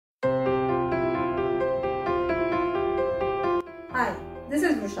this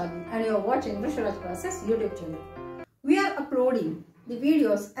is Vishali and you are watching Visharaj Classes YouTube channel. We are uploading the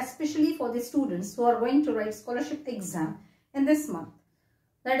videos especially for the students who are going to write scholarship exam in this month,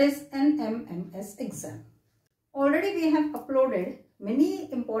 that is NMMS exam. Already we have uploaded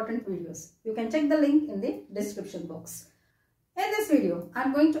many important videos. You can check the link in the description box. In this video, I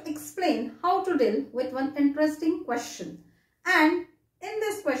am going to explain how to deal with one interesting question. And in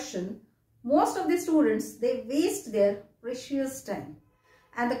this question, most of the students, they waste their precious time.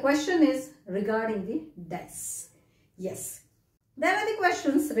 And the question is regarding the dice. Yes, there are the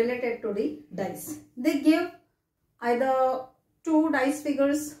questions related to the dice. They give either 2 dice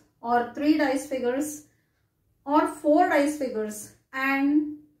figures or 3 dice figures or 4 dice figures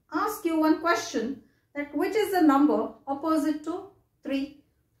and ask you one question, that which is the number opposite to 3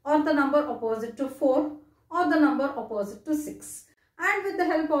 or the number opposite to 4 or the number opposite to 6. And with the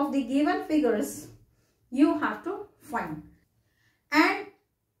help of the given figures, you have to find. And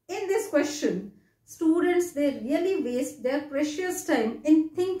in this question, students, they really waste their precious time in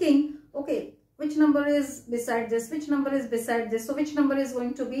thinking, okay, which number is beside this, which number is beside this, so which number is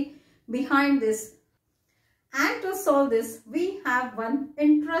going to be behind this. And to solve this, we have one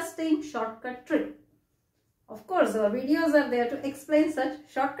interesting shortcut trick. Of course, our videos are there to explain such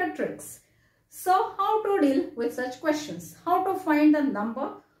shortcut tricks. So, how to deal with such questions? How to find the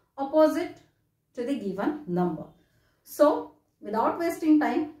number opposite to the given number? So, without wasting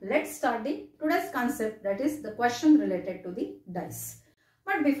time, let's start the today's concept, that is the question related to the dice.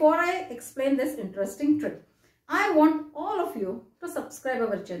 But before I explain this interesting trick, I want all of you to subscribe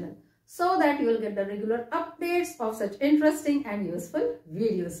our channel so that you will get the regular updates of such interesting and useful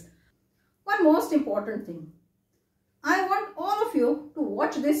videos. One most important thing, I want all of you to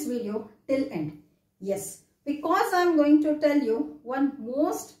watch this video till end. Yes, because I am going to tell you one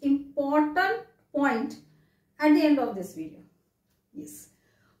most important point at the end of this video. Yes,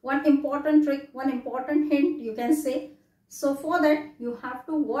 one important trick, one important hint you can say. So for that, you have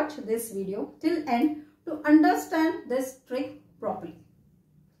to watch this video till end to understand this trick properly.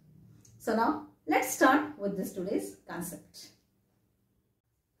 So now, let's start with this today's concept.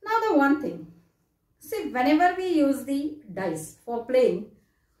 Now the one thing, see, whenever we use the dice for playing,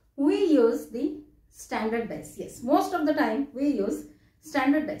 we use the standard dice. Yes, most of the time we use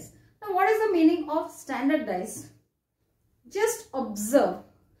standard dice. Now what is the meaning of standard dice? Just observe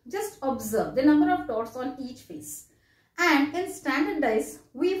the number of dots on each face. And in standard dice,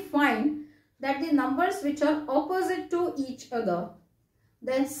 we find that the numbers which are opposite to each other,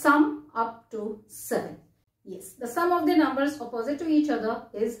 they sum up to 7. Yes, the sum of the numbers opposite to each other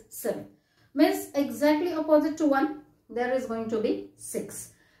is 7. Means exactly opposite to 1, there is going to be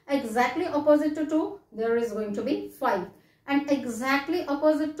 6. Exactly opposite to 2, there is going to be 5. And exactly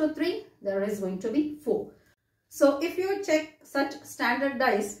opposite to 3, there is going to be 4. So if you check such standard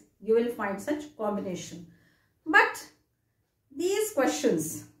dice, you will find such combination. But these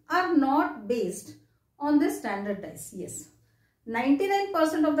questions are not based on the standard dice. Yes,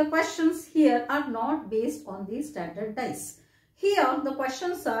 99% of the questions here are not based on the standard dice. Here the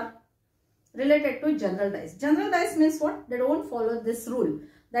questions are related to general dice. General dice means what? They don't follow this rule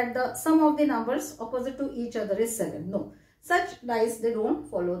that the sum of the numbers opposite to each other is 7. No, such dice, they don't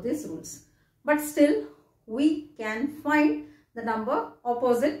follow these rules. But still, we can find the number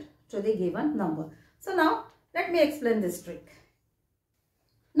opposite to the given number. So now, let me explain this trick.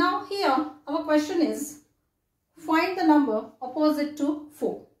 Now here, our question is, find the number opposite to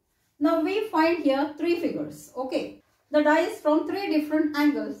 4. Now we find here 3 figures. Okay, the dice from 3 different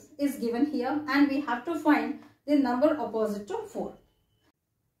angles is given here and we have to find the number opposite to 4.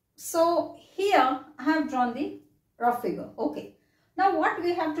 So here I have drawn the rough figure. Okay, now what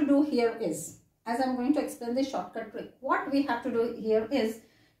we have to do here is, as I am going to explain the shortcut trick, what we have to do here is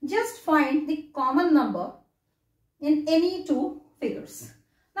just find the common number in any 2 figures.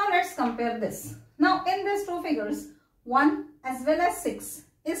 Now let's compare this. Now in these 2 figures, 1 as well as 6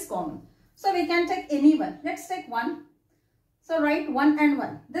 is common. So we can take any one. Let's take 1. So write 1 and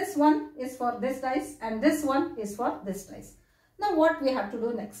 1. This one is for this dice and this one is for this dice. Now what we have to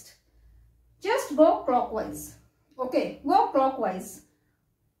do next? Just go clockwise. Okay, go clockwise.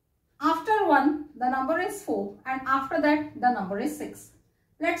 After 1, the number is 4 and after that the number is 6.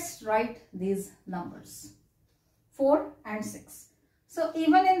 Let's write these numbers, 4 and 6. So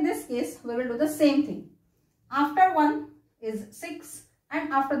even in this case, we will do the same thing. After 1 is 6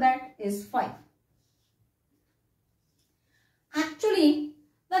 and after that is 5. Actually,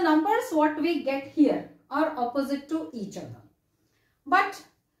 the numbers what we get here are opposite to each other. But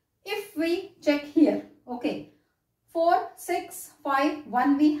if we check here, okay, 4, 6, 5,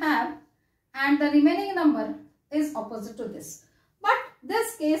 1 we have and the remaining number is opposite to this. But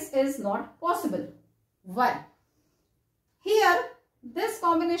this case is not possible. Why? Here, this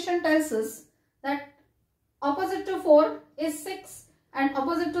combination tells us that opposite to 4 is 6 and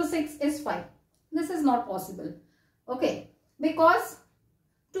opposite to 6 is 5. This is not possible. Okay, because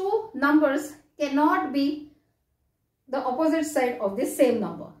two numbers cannot be the opposite side of the same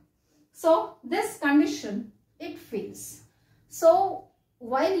number. So, this condition, it fails. So,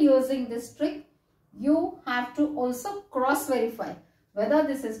 while using this trick, you have to also cross-verify whether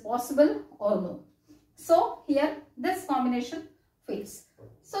this is possible or no. So, here this combination fails.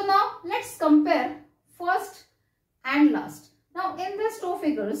 So, now let's compare first and last. Now, in these two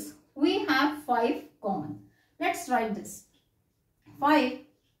figures, we have 5 common. Let's write this. 5,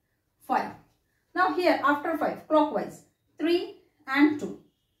 5. Now, here after 5, clockwise, 3 and 2.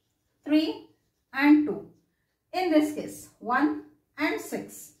 3 and 2. In this case, 1 and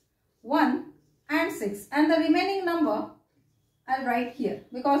 6. 1 and 6. And the remaining number, I'll write here.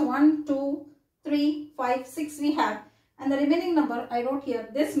 Because 1, 2, 3, 5, 6 we have. And the remaining number I wrote here.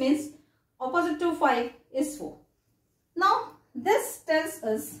 This means opposite to 5 is 4. Now, this tells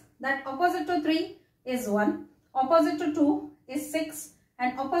us that opposite to 3 is 1. Opposite to 2 is 6.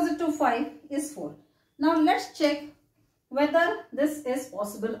 And opposite to 5 is 4. Now, let's check whether this is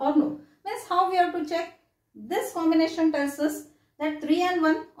possible or no. Means how we have to check? This combination tells us that 3 and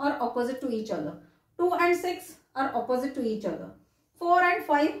 1 are opposite to each other. 2 and 6 are opposite to each other. 4 and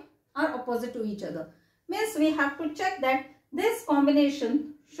 5 are opposite to each other. Means we have to check that this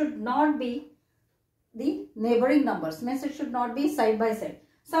combination should not be the neighboring numbers. Means it should not be side by side.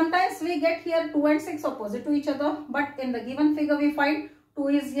 Sometimes we get here 2 and 6 opposite to each other. But in the given figure we find 2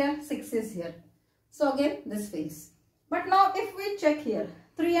 is here, 6 is here. So again this fails. But now if we check here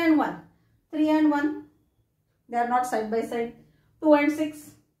 3 and 1. 3 and 1, they are not side by side. 2 and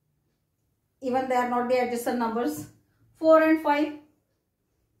 6, even they are not the adjacent numbers. 4 and 5,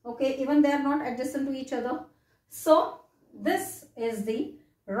 okay, even they are not adjacent to each other. So this is the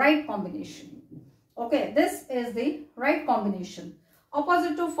right combination. Okay, this is the right combination.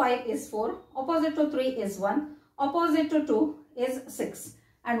 Opposite to 5 is 4, opposite to 3 is 1, opposite to 2 is 6.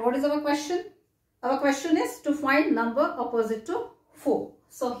 And what is our question? Our question is to find number opposite to 4.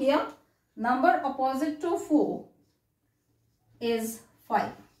 So here, number opposite to 4 is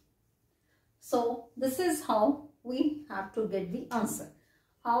 5. So this is how we have to get the answer.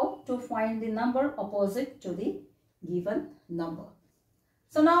 How to find the number opposite to the given number.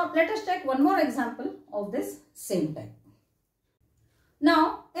 So now let us check one more example of this same type.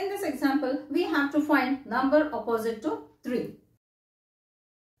 Now in this example we have to find number opposite to 3.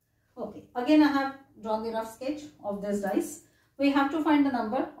 Okay, again I have drawn the rough sketch of this dice. We have to find the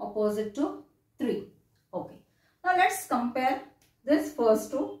number opposite to 3. Okay, now let's compare this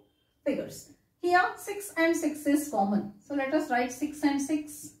first two figures. Here 6 and 6 is common. So let us write 6 and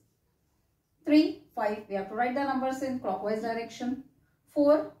 6. 3, 5. We have to write the numbers in clockwise direction.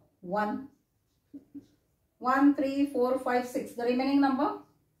 4, 1. 1, 3, 4, 5, 6. The remaining number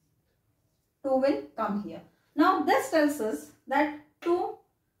 2 will come here. Now this tells us that 2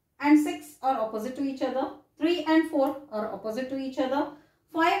 and 6 are opposite to each other. 3 and 4 are opposite to each other.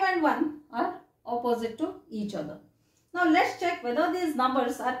 5 and 1 are opposite to each other. Now let's check whether these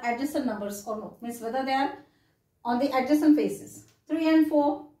numbers are adjacent numbers or no. Means whether they are on the adjacent faces. 3 and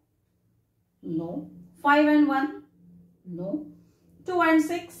 4, no. 5 and 1, no. 2 and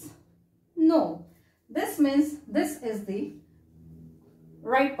 6, no. This means this is the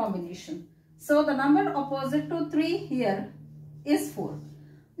right combination. So the number opposite to 3 here is 4.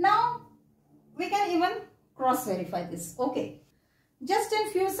 Now we can even cross verify this. Okay. Just in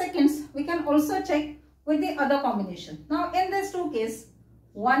few seconds we can also check with the other combination. Now in these two cases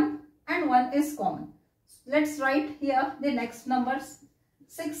 1 and 1 is common. Let's write here the next numbers.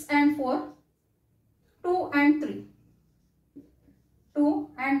 6 and 4, 2 and 3. 2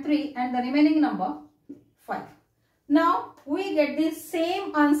 and 3 and the remaining number 5. Now we get the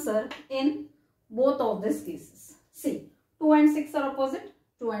same answer in both of these cases. See, 2 and 6 are opposite.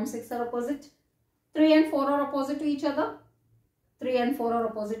 2 and 6 are opposite. 3 and 4 are opposite to each other. 3 and 4 are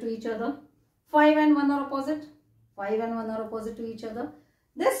opposite to each other. 5 and 1 are opposite. 5 and 1 are opposite to each other.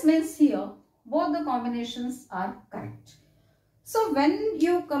 This means here both the combinations are correct. So when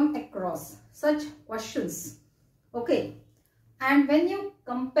you come across such questions, okay, and when you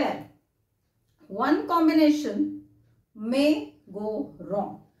compare, one combination may go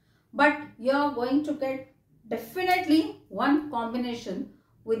wrong, but you are going to get definitely one combination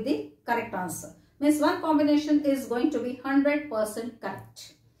with the correct answer. Means one combination is going to be 100%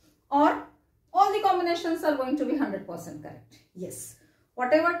 correct, or all the combinations are going to be 100% correct. Yes,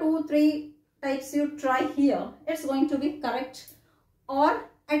 whatever 2, 3 types you try here, it's going to be correct or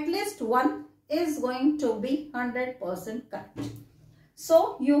at least one is going to be 100% correct.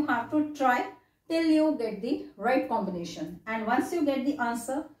 So you have to try till you get the right combination, and once you get the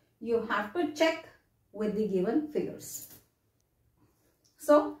answer, you have to check with the given figures.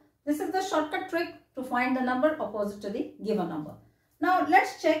 So this is the shortcut trick to find the number opposite to the given number. Now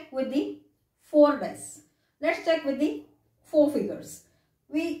let's check with the 4 dice. Let's check with the 4 figures.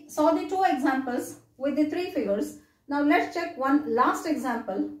 We saw the 2 examples with the 3 figures. Now let's check one last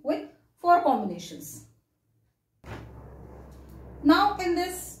example with 4 combinations. Now in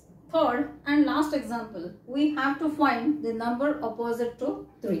this third and last example, we have to find the number opposite to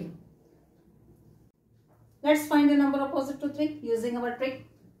 3. Let's find the number opposite to 3 using our trick.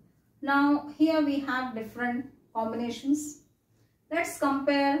 Now here we have different combinations. Let's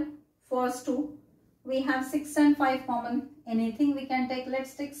compare first 2. We have 6 and 5 common. Anything we can take.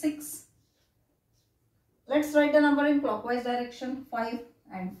 Let's take 6. Let's write the number in clockwise direction. 5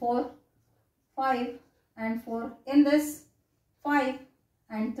 and 4. 5 and 4. In this 5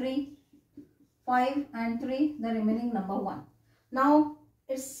 and 3. 5 and 3. The remaining number 1. Now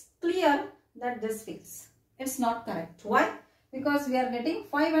it's clear that this fits. It's not correct. Why? Because we are getting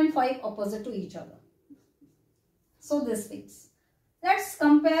 5 and 5 opposite to each other. So this fits. Let's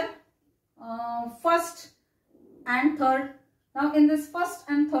compare first and third. Now in this first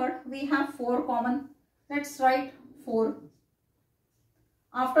and third we have 4 common. Let's write 4.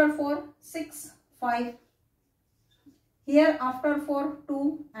 After 4, 6, 5. Here after 4,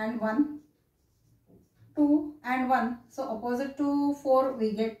 2 and 1. 2 and 1. So opposite to 4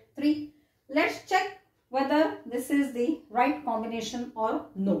 we get 3. Let's check whether this is the right combination or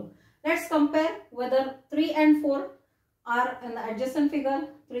no. Let's compare whether 3 and 4 are in the adjacent figure.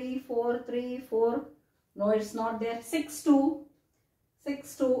 3, 4, 3, 4. No, it's not there. 6, 2.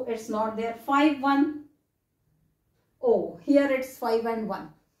 6, 2. It's not there. 5, 1. Oh, here it's 5 and 1.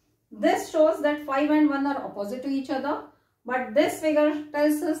 This shows that 5 and 1 are opposite to each other. But this figure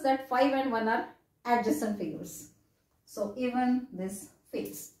tells us that 5 and 1 are adjacent figures. So even this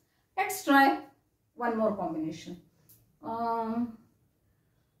fits. Let's try one more combination. Now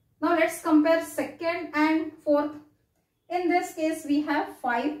let's compare second and fourth. In this case we have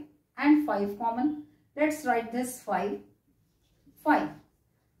 5 and 5 common. Let's write this 5, 5,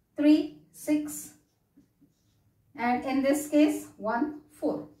 3, 6, and in this case 1,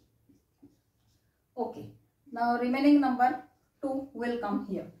 4. Okay, now remaining number 2 will come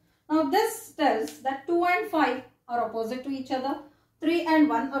here. Now this tells that 2 and 5 are opposite to each other. 3 and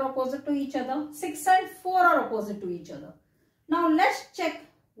 1 are opposite to each other. 6 and 4 are opposite to each other. Now let's check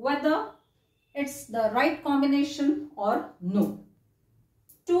whether it's the right combination or no.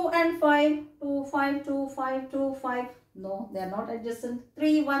 2 and 5, 2, 5, 2, 5, 2, 5. No, they are not adjacent.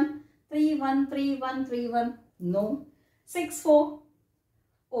 3, 1, 3, 1, 3, 1, 3, 1. No. 6, 4.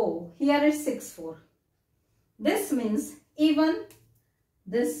 Oh, here is 6, 4. This means even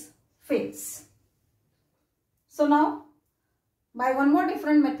this fits. So now, by one more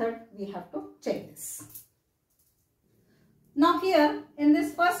different method, we have to check this. Now here, in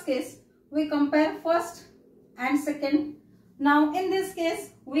this first case, we compare first and second. Now in this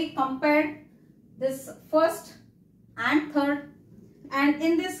case, we compared this first and third. And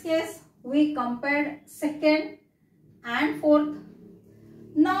in this case, we compared second and fourth.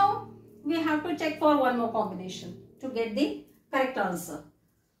 Now we have to check for one more combination to get the correct answer.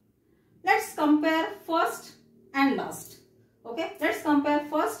 Let's compare first and last. Okay, let's compare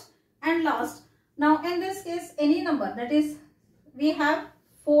first and last. Now in this case, any number, that is, we have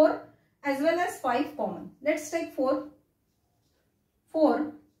 4 as well as 5 common. Let's take 4.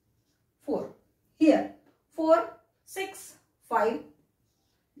 4, 4. Here 4, 6, 5,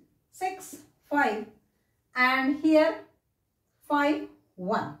 6, 5, and here 5,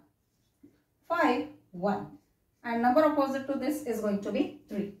 1. 5, 1. And number opposite to this is going to be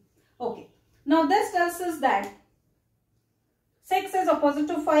 3. Okay. Now this tells us that 6 is opposite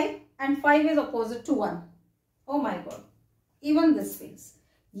to 5 and 5 is opposite to 1. Oh my God. Even this fits.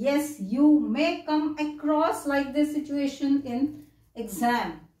 Yes, you may come across like this situation in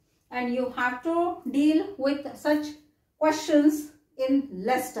exam. And you have to deal with such questions in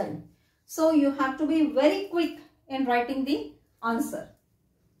less time. So you have to be very quick in writing the answer.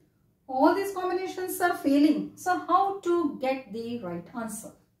 All these combinations are failing. So how to get the right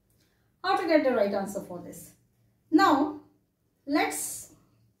answer? How to get the right answer for this? Now, let's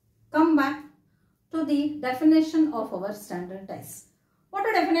come back to the definition of our standard dice. What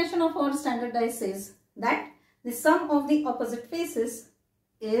a definition of our standard dice is that the sum of the opposite faces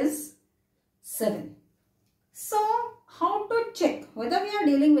is 7. So, how to check whether we are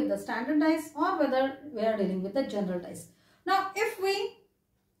dealing with the standard dice or whether we are dealing with the general dice? Now if we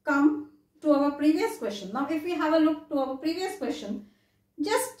come to our previous question, now if we have a look to our previous question,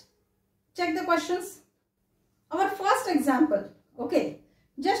 just check the questions. Our first example, okay,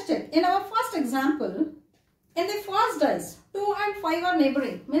 just check. In our first example, in the first dice, 2 and 5 are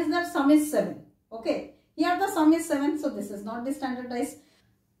neighboring, means that sum is 7. Okay, here the sum is 7, so this is not the standard dice.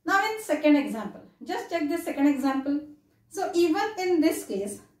 Now in second example, just check this second example. So even in this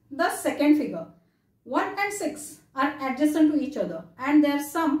case, the second figure, 1 and 6 are adjacent to each other and their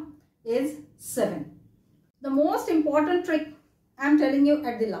sum is 7. The most important trick I am telling you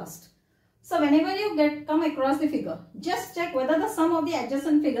at the last. So whenever you come across the figure, just check whether the sum of the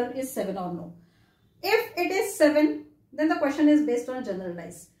adjacent figure is 7 or no. If it is 7, then the question is based on general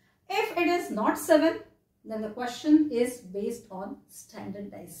dice. If it is not 7, then the question is based on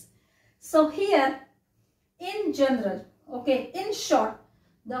standard dice. So here in general, okay, in short,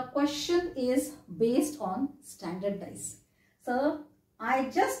 the question is based on standard dice. So I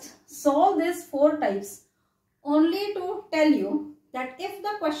just solved these 4 types only to tell you that if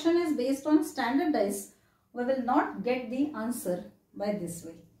the question is based on standard dice, we will not get the answer by this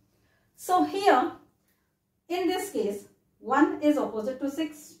way. So here, in this case, 1 is opposite to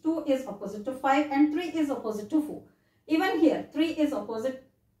 6, 2 is opposite to 5 and 3 is opposite to 4. Even here, 3 is opposite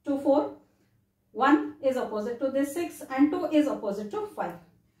to 4, 1 is opposite to this 6 and 2 is opposite to 5.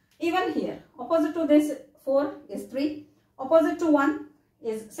 Even here, opposite to this 4 is 3, opposite to 1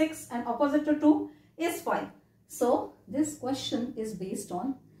 is 6 and opposite to 2 is 5. So this question is based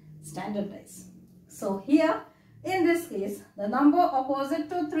on standard dice. So here in this case, the number opposite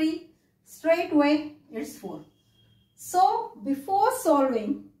to 3, straight away it's 4. So before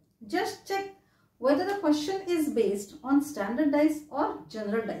solving, just check whether the question is based on standard dice or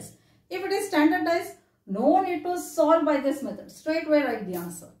general dice. If it is standard dice, no need to solve by this method. Straight away write the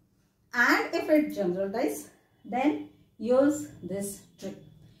answer. And if it's general dice, then use this trick.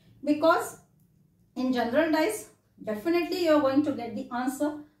 Because in general dice, definitely you are going to get the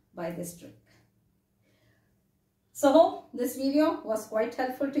answer by this trick. So hope this video was quite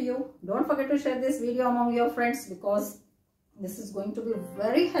helpful to you. Don't forget to share this video among your friends because this is going to be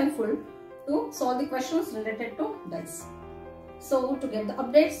very helpful to solve the questions related to dice. So to get the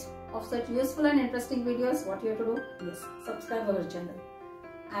updates of such useful and interesting videos, what you have to do? Yes, subscribe our channel.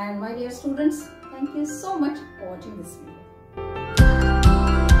 And my dear students, thank you so much for watching this video.